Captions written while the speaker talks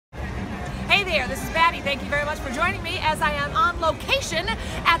there, this is Patti. Thank you very much for joining me as I am on location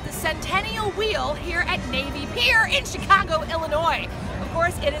at the Centennial Wheel here at Navy Pier in Chicago, Illinois. Of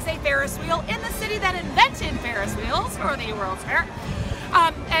course, it is a Ferris wheel in the city that invented Ferris wheels for the World's Fair.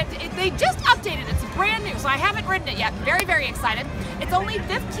 They just updated it. It's brand new, so I haven't ridden it yet. Very, very excited. It's only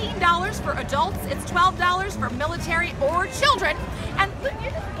 $15 for adults. It's $12 for military or children. And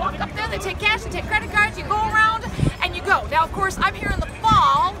you just walk up there, they take cash, they take credit cards, you go around, and you go. Now, of course, I'm here in the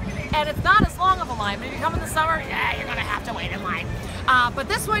fall, and it's not as long of a line. But if you come in the summer, yeah, you're gonna have to wait in line. But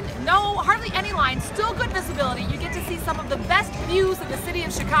this one, hardly any line, still good visibility. You get to see some of the best views in the city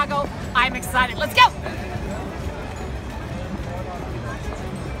of Chicago. I'm excited. Let's go!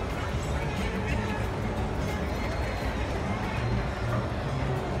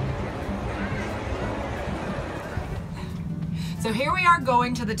 So here we are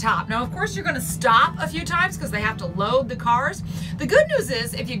going to the top. Now, of course, you're going to stop a few times because they have to load the cars. The good news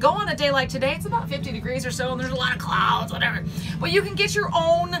is if you go on a day like today, it's about 50 degrees or so, and there's a lot of clouds, whatever. But you can get your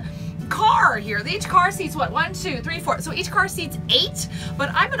own car here. Each car seats, what, 1, 2, 3, 4. So each car seats 8,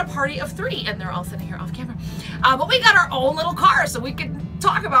 but I'm in a party of 3, and they're all sitting here off camera. But we got our own little car, so we can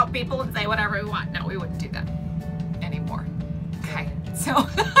talk about people and say whatever we want. No, we wouldn't do that anymore. Okay, so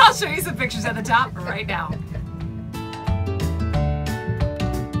I'll show you some pictures at the top right now.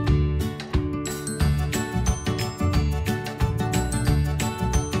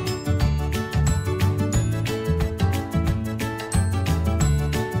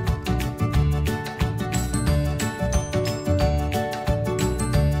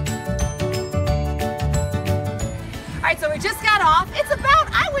 So we just got off. It's about,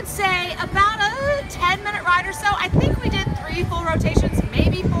 I would say, about a 10-minute ride or so. I think we did 3 full rotations,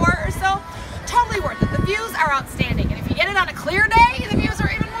 maybe 4 or so. Totally worth it. The views are outstanding. And if you get it on a clear day, the views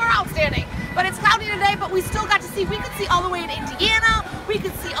are even more outstanding. But it's cloudy today, but we still got to see, we could see all the way to Indiana. We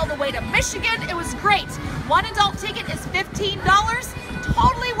could see all the way to Michigan. It was great. One adult ticket is $15.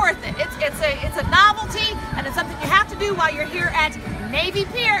 Totally worth it. It's a novelty, and it's something you have to do while you're here at Navy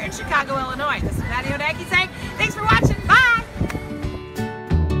Pier in Chicago, Illinois. This is Patti Honacki saying, thanks for watching.